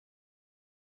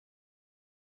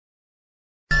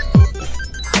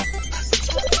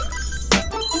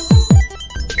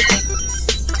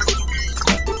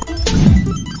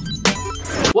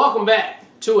Welcome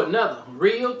back to another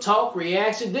Real Talk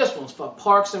Reaction. This one's for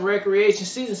Parks and Recreation,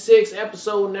 Season 6,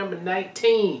 Episode number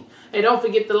 19. Hey, don't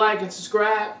forget to like and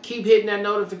subscribe. Keep hitting that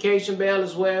notification bell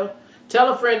as well.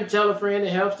 Tell a friend to tell a friend.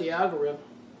 It helps the algorithm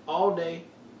all day,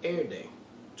 every day,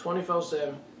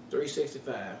 24/7,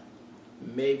 365.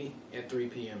 Maybe at 3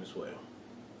 p.m. as well.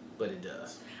 But it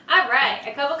does. Alright,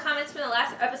 a couple comments from the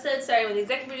last episode, starting with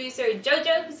executive producer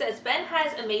JoJo, who says, Ben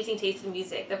has amazing taste in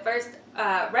music. The first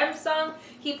REM song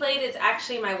he played is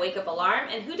actually my wake-up alarm,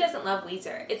 and who doesn't love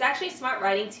Weezer? It's actually smart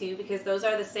writing, too, because those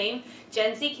are the same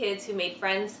Gen Z kids who made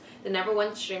Friends the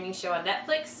 #1 streaming show on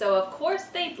Netflix, so of course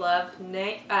they'd love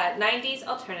 90s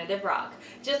alternative rock.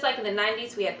 Just like in the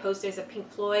 90s, we had posters of Pink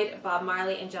Floyd, Bob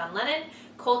Marley, and John Lennon.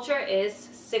 Culture is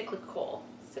cyclical.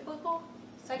 Cyclical?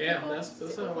 Yeah, that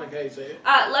sounds like how you say it.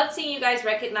 Love seeing you guys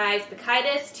recognize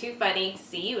Bacchitis. Too funny.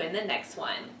 See you in the next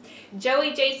one.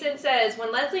 Joey Jason says,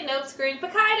 when Leslie Knope screamed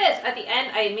Bacchitis at the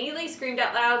end, I immediately screamed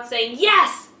out loud saying,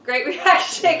 yes! Great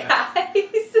reaction,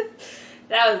 guys.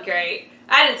 That was great.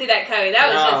 I didn't see that coming.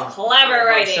 That was just clever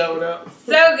writing. Showed up.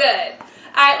 So good.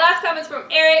 Alright, last comments from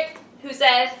Eric, who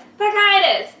says,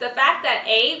 Bacchitis! The fact that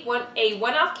a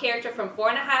one-off character from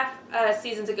 4.5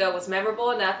 seasons ago was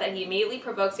memorable enough that he immediately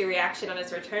provokes a reaction on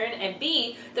his return, and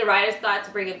B, the writers thought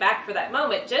to bring it back for that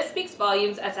moment, just speaks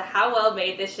volumes as to how well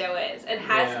made this show is, and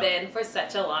has been for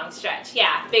such a long stretch.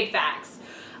 Yeah, big facts.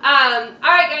 Alright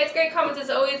guys, great comments as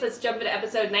always. Let's jump into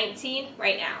episode 19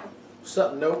 right now. What's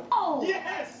up, Nope? Oh!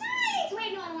 Yes! Nice!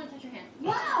 Wait, no, I don't want to touch your hand.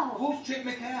 Wow! Who's Chip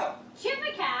McCall? Chip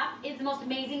McCall is the most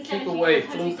amazing Keep 17-year-old away,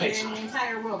 country flu singer in the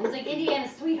entire world. He's like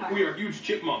Indiana's sweetheart. We are huge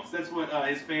chipmunks. That's what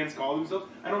his fans call themselves.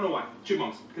 I don't know why.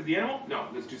 Chipmunks. Because the animal? No,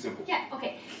 that's too simple. Yeah,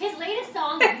 okay. His latest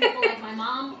song, People Like My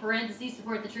Mom, parentheses,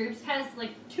 Support the Troops, has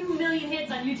like 2 million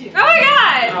hits on YouTube. Oh my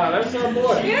god! Oh, that's our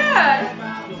boy.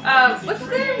 Yeah! What's his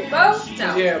name? Bo?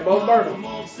 No. Yeah, Bo Burnham.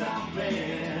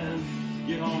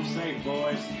 Get home safe,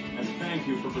 boys, and thank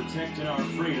you for protecting our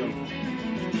freedom.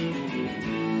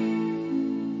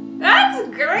 That's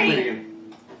great!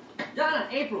 Donna,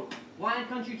 April, Wine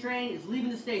Country train is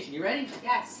leaving the station. You ready?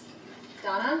 Yes.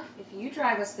 Donna, if you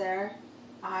drive us there,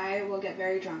 I will get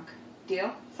very drunk.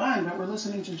 Deal? Fine, but we're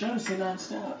listening to Jodeci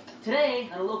nonstop. Today,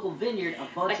 at a local vineyard, a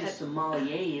bunch of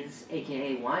sommeliers,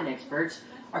 aka wine experts,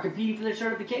 are competing for their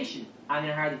certification. I'm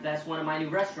gonna hire the best one in my new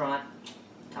restaurant,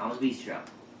 Tom's Bistro.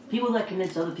 People that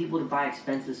convince other people to buy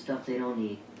expensive stuff they don't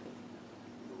need.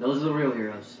 Those are the real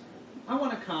heroes. I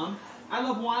want to come. I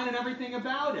love wine and everything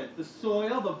about it. The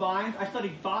soil, the vines. I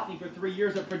studied botany for 3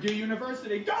 years at Purdue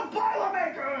University. Go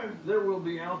Boilermakers! There will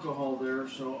be alcohol there,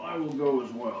 so I will go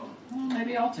as well.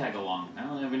 Maybe I'll tag along. I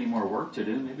don't have any more work to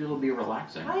do. Maybe it'll be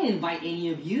relaxing. I didn't invite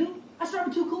any of you. I started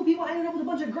with 2 cool people. I ended up with a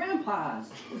bunch of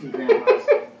grandpas. Listen, grandpas.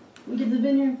 When we get to the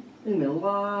vineyard, there's going to be a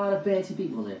lot of fancy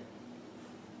people there.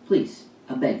 Please,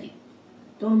 I beg you,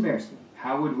 don't embarrass me.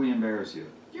 How would we embarrass you?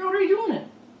 You're already doing it.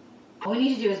 All we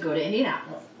need to do is go to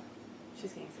Indianapolis.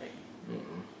 She's getting sick.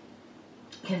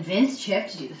 Convince Chip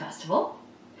to do the festival.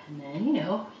 And then, you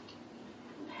know,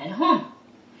 head home.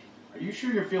 Are you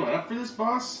sure you're feeling up for this,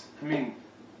 boss? I mean,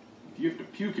 if you have to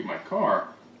puke in my car,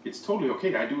 it's totally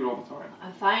okay. I do it all the time.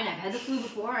 I'm fine. I've had the flu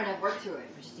before and I've worked through it.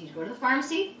 We just need to go to the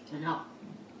pharmacy and help.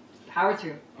 Power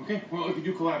through. Okay, well, if you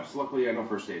do collapse, luckily I know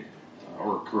first aid.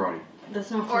 Or karate.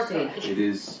 That's not Or first aid. It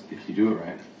is, if you do it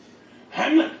right.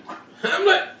 Hamlet!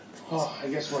 Hamlet! Oh, I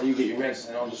guess while you get your meds,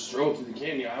 and I'll just stroll through the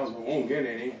candy aisles, but won't get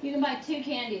any. You can buy 2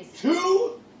 candies.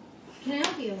 2? Can I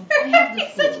help you? I have the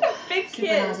He's such flu. a big Super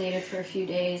kid. nauseated for a few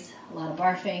days. A lot of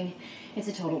barfing. It's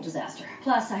a total disaster.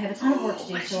 Plus, I have a ton of work to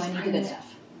do, so I need the good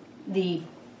stuff. The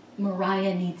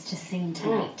Mariah needs to sing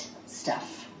tonight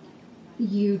stuff.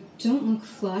 You don't look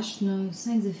flushed, no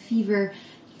signs of fever.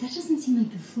 That doesn't seem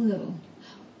like the flu.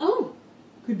 Oh,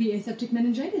 could be aseptic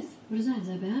meningitis. What is that? Is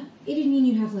that bad? It'd mean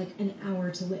you'd have like an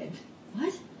hour to live. What?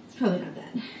 It's probably not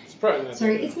that. It's probably not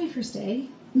Sorry, that it's my first day.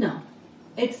 No,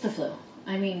 it's the flu.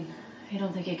 I mean, I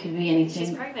don't think it could be anything.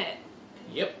 She's pregnant.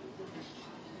 Yep.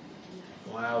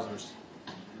 Wowzers.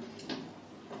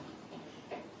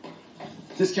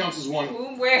 This counts as 1.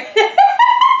 Whoop, where?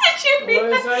 Did you read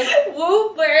What is that? that?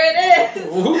 Whoop, where it is.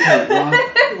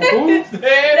 Whoop,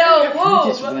 there No, it whoop.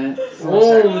 is.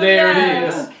 Boom, there it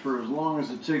is. For as long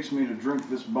as it takes me to drink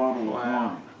this bottle of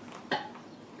wine.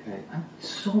 Okay, I'm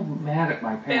so mad at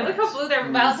my Man, parents. look how blue their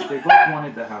mouths They are. both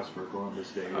wanted the house for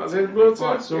Columbus Day. Oh, they blew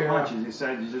fought too? so Yeah. much, they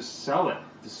decided to just sell it,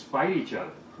 despite each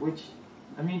other. Which,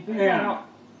 I mean, think Ann, about.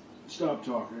 stop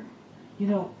talking. You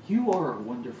know, you are a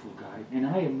wonderful guy, and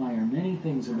I admire many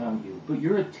things about you, but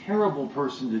you're a terrible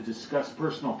person to discuss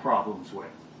personal problems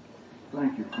with.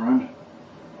 Thank you, friend.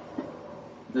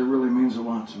 That really means a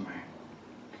lot to me.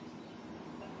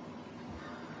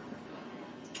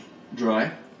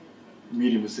 Dry,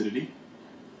 medium acidity,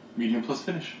 medium plus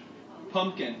finish.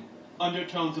 Pumpkin.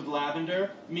 Undertones of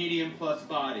lavender, medium plus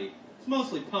body. It's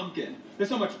mostly pumpkin. There's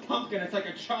so much pumpkin, it's like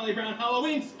a Charlie Brown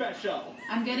Halloween special.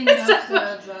 I'm getting notes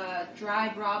of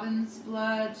dried robin's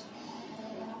blood,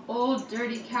 old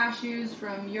dirty cashews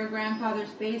from your grandfather's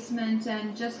basement,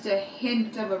 and just a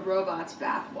hint of a robot's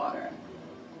bathwater.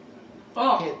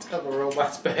 Oh, Hint of a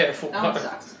robot's bathwater. that one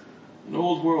sucks. An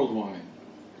old world wine.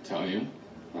 Italian.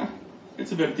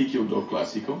 It's a Verticchio do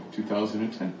Classico,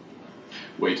 2010.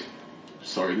 Wait.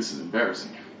 Sorry, this is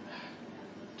embarrassing.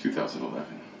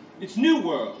 2011. It's New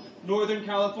World. Northern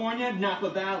California, Napa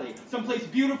Valley. Someplace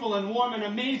beautiful and warm and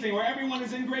amazing where everyone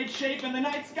is in great shape and the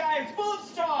night sky is full of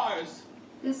stars.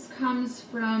 This comes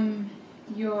from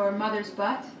your mother's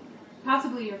butt?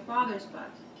 Possibly your father's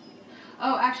butt.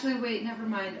 Oh, actually, wait, never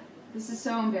mind. This is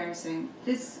so embarrassing.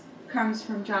 This comes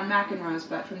from John McEnroe's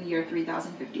butt from the year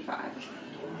 3055.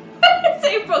 What's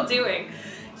April doing?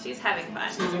 She's having fun.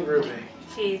 She's in grouping.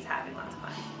 She's having lots of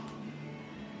fun.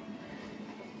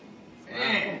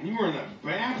 Man, you were in the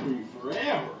bathroom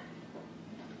forever.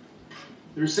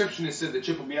 The receptionist said the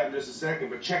chip will be out in just a second,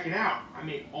 but check it out. I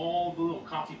made all the little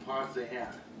coffee pods they had.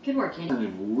 Good work, Kenny. Kind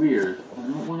of weird. I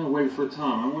don't want to wait for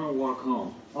Tom. I want to walk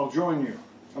home. I'll join you.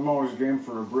 I'm always game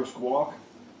for a brisk walk.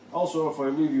 Also, if I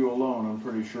leave you alone, I'm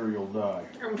pretty sure you'll die.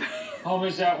 Home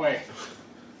is that way.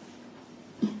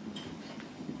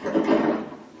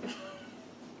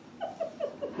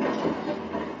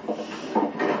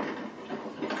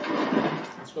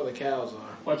 That's where the cows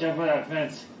are. Watch out for that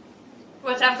fence.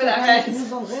 Watch out for that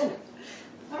fence.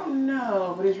 I don't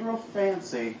know, but he's real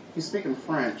fancy. He's speaking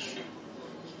French.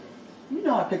 You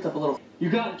know I picked up a little... You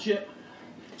got it, Chip.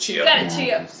 Chip. Got it,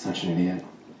 Chip. Such an idiot.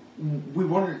 We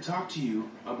wanted to talk to you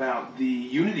about the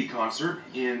Unity concert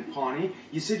in Pawnee.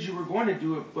 You said you were going to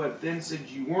do it, but then said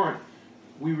you weren't.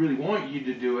 We really want you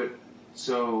to do it,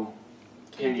 so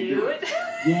can you do it?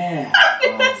 Yeah.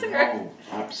 That's No.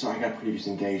 I'm sorry, I got a previous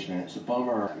engagement. It's a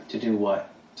bummer. To do what?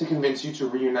 To convince you to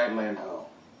reunite Landho.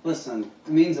 Listen,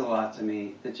 it means a lot to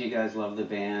me that you guys love the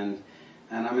band,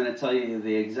 and I'm going to tell you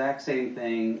the exact same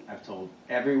thing I've told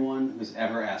everyone who's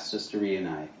ever asked us to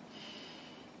reunite.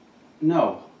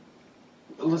 No.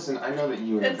 Listen, I know that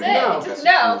you and That's the band it. have Just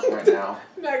best no. friends right now,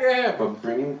 Not gonna happen. but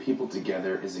bringing people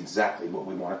together is exactly what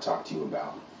we want to talk to you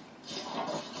about.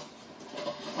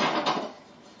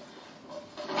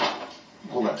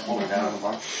 Hold it down,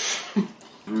 Mike.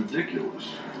 Ridiculous,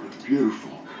 but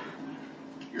beautiful.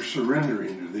 You're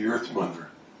surrendering to the Earth Mother.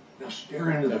 Now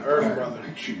stare into the Earth fire Mother. and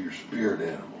picture your spirit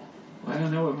animal. I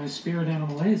don't know what my spirit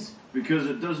animal is. Because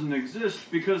it doesn't exist,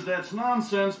 because that's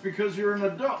nonsense, because you're an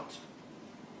adult.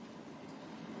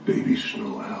 Baby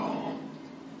snow owl.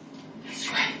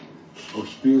 Our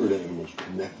spirit animals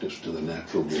connect us to the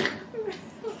natural world.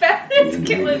 That We is need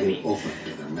to killing remain me. open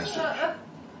to their message.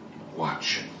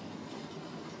 Watch.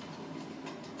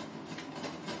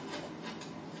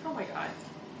 Oh my god.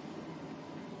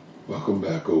 Welcome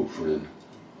back, old friend.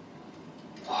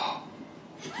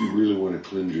 If you really want to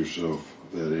cleanse yourself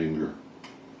of that anger,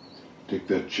 take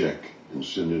that check and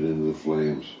send it into the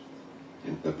flames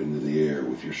and up into the air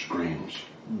with your screams.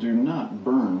 Do not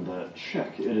burn that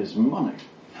check. It is money.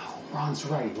 Ron's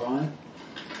right, Ron.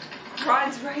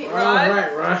 Ron's right, Ron.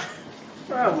 Right, Ron.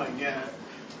 Oh my god.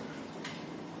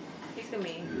 He's gonna be.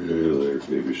 Hey there,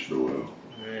 baby snow owl.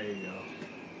 There you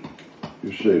go.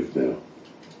 You're safe now.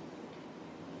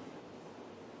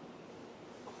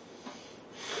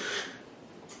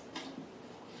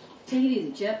 Take it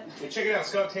easy, Chip. Hey, check it out.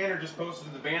 Scott Tanner just posted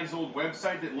to the band's old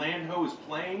website that Landho is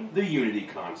playing the Unity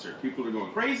concert. People are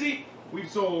going crazy. We've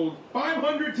sold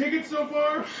 500 tickets so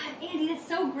far. Andy, that's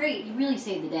so great. You really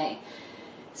saved the day.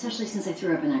 Especially since I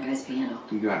threw up in that guy's piano.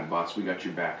 You got it, boss. We got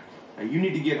your back. Now, you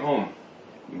need to get home.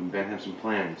 You and Ben have some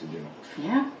planning to do.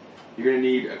 Yeah? You're going to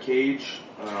need a cage,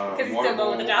 Because he's water still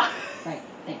going with the bowl. job. Right,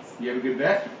 thanks. You have a good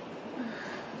vet?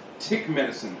 Tick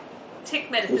medicine. Tick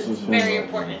medicine This is is very his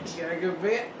important. You got a good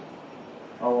vet?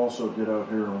 I'll also get out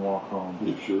here and walk home.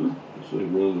 You sure? This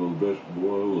ain't running on best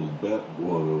guano and bat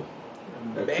guano.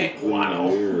 Bat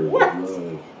guano. What?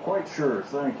 What? Quite sure,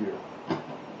 thank you.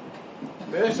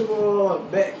 Vegetable oil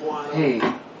and bat guano. Hey,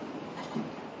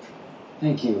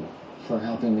 thank you for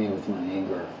helping me with my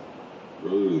anger.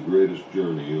 Brother, the greatest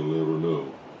journey you'll ever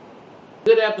know.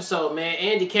 Good episode, man.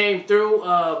 Andy came through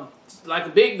like a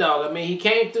big dog. I mean, he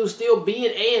came through still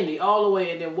being Andy all the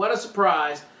way. And then what a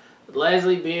surprise.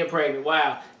 Leslie being pregnant.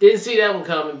 Wow. Didn't see that one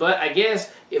coming, but I guess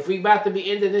if we about to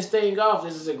be ending this thing off,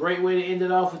 this is a great way to end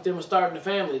it off with them starting the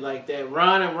family like that.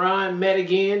 Ron and Ron met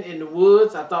again in the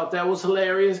woods. I thought that was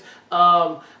hilarious.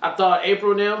 I thought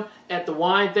April and them at the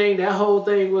wine thing, that whole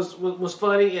thing was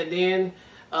funny. And then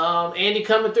Andy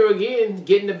coming through again,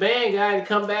 getting the band guy to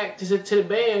come back to the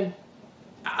band.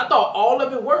 I thought all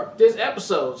of it worked this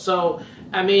episode. So,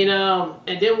 I mean,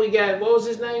 and then we got, what was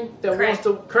his name?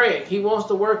 Craig. He wants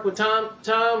to work with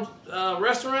Tom's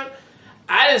restaurant.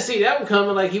 I didn't see that one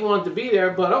coming, like he wanted to be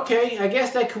there, but okay, I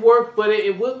guess that could work. But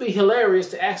it would be hilarious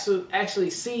to actually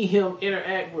see him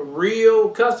interact with real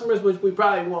customers, which we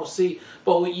probably won't see.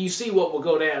 But you see what will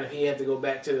go down if he had to go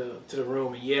back to the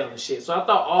room and yell and shit. So I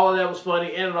thought all of that was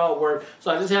funny and it all worked.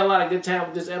 So I just had a lot of good time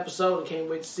with this episode and can't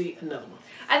wait to see another one.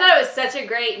 I thought it was such a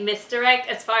great misdirect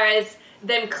as far as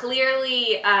them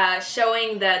clearly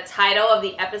showing the title of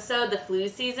the episode, the flu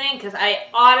season, because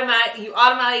you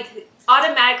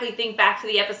automatically think back to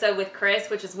the episode with Chris,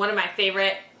 which is one of my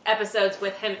favorite episodes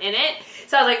with him in it.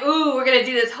 So I was like, ooh, we're gonna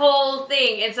do this whole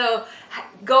thing. And so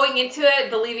going into it,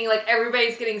 believing like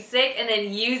everybody's getting sick, and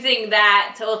then using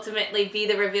that to ultimately be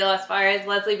the reveal as far as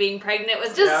Leslie being pregnant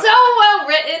was just so well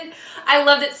written. I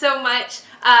loved it so much.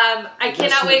 I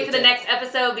cannot wait for the next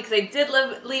episode because they did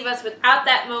leave us without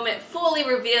that moment fully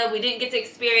revealed. We didn't get to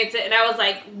experience it, and I was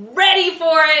like ready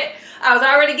for it. I was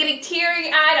already getting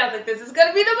teary-eyed. I was like, this is going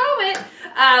to be the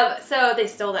moment. So they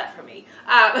stole that from me.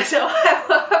 So I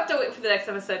will have to wait for the next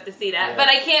episode to see that. Yeah. But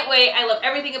I can't wait. I love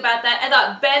everything about that. I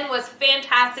thought Ben was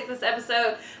fantastic this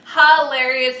episode.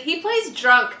 Hilarious. He plays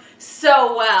drunk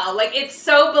so well. Like, it's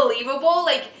so believable.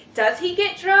 Like, does he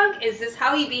get drunk? Is this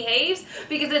how he behaves?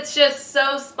 Because it's just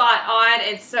so spot on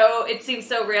and so it seems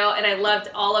so real, and I loved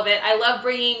all of it. I love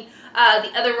bringing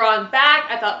the other Ron back.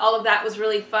 I thought all of that was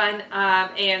really fun,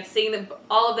 and seeing them,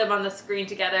 all of them on the screen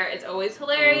together is always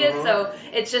hilarious. So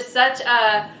it's just such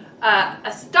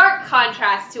a stark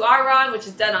contrast to our Ron, which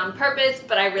is done on purpose,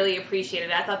 but I really appreciated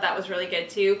it. I thought that was really good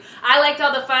too. I liked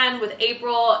all the fun with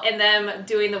April and them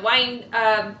doing the wine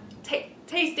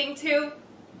tasting too.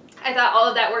 I thought all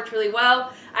of that worked really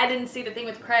well. I didn't see the thing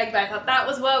with Craig, but I thought that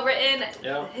was well written.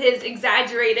 Yeah. His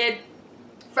exaggerated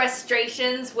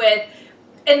frustrations with,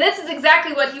 and this is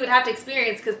exactly what he would have to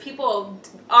experience because people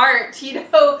aren't,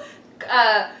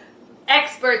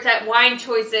 experts at wine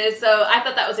choices. So I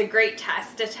thought that was a great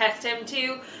test to test him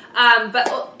too. And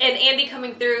Andy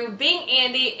coming through, being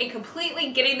Andy, and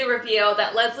completely getting the reveal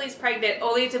that Leslie's pregnant,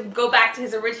 only to go back to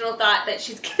his original thought that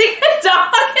she's getting a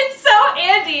dog. It's so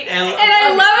Andy, and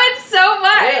I love it so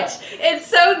much. Yeah. It's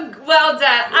so well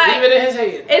done. Leave it in his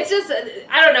head. It's just,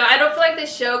 I don't know. I don't feel like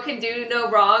this show can do no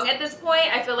wrong at this point.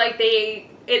 I feel like it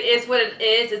is what it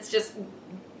is. It's just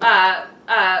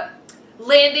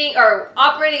landing or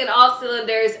operating on all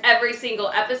cylinders every single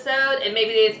episode, and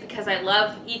maybe it's because I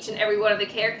love each and every one of the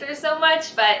characters so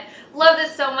much, but love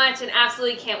this so much and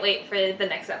absolutely can't wait for the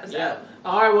next episode. Yeah.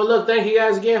 Alright, well look, thank you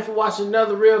guys again for watching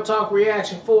another Real Talk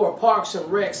reaction for Parks and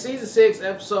Rec Season 6,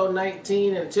 Episode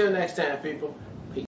 19, and until next time, people.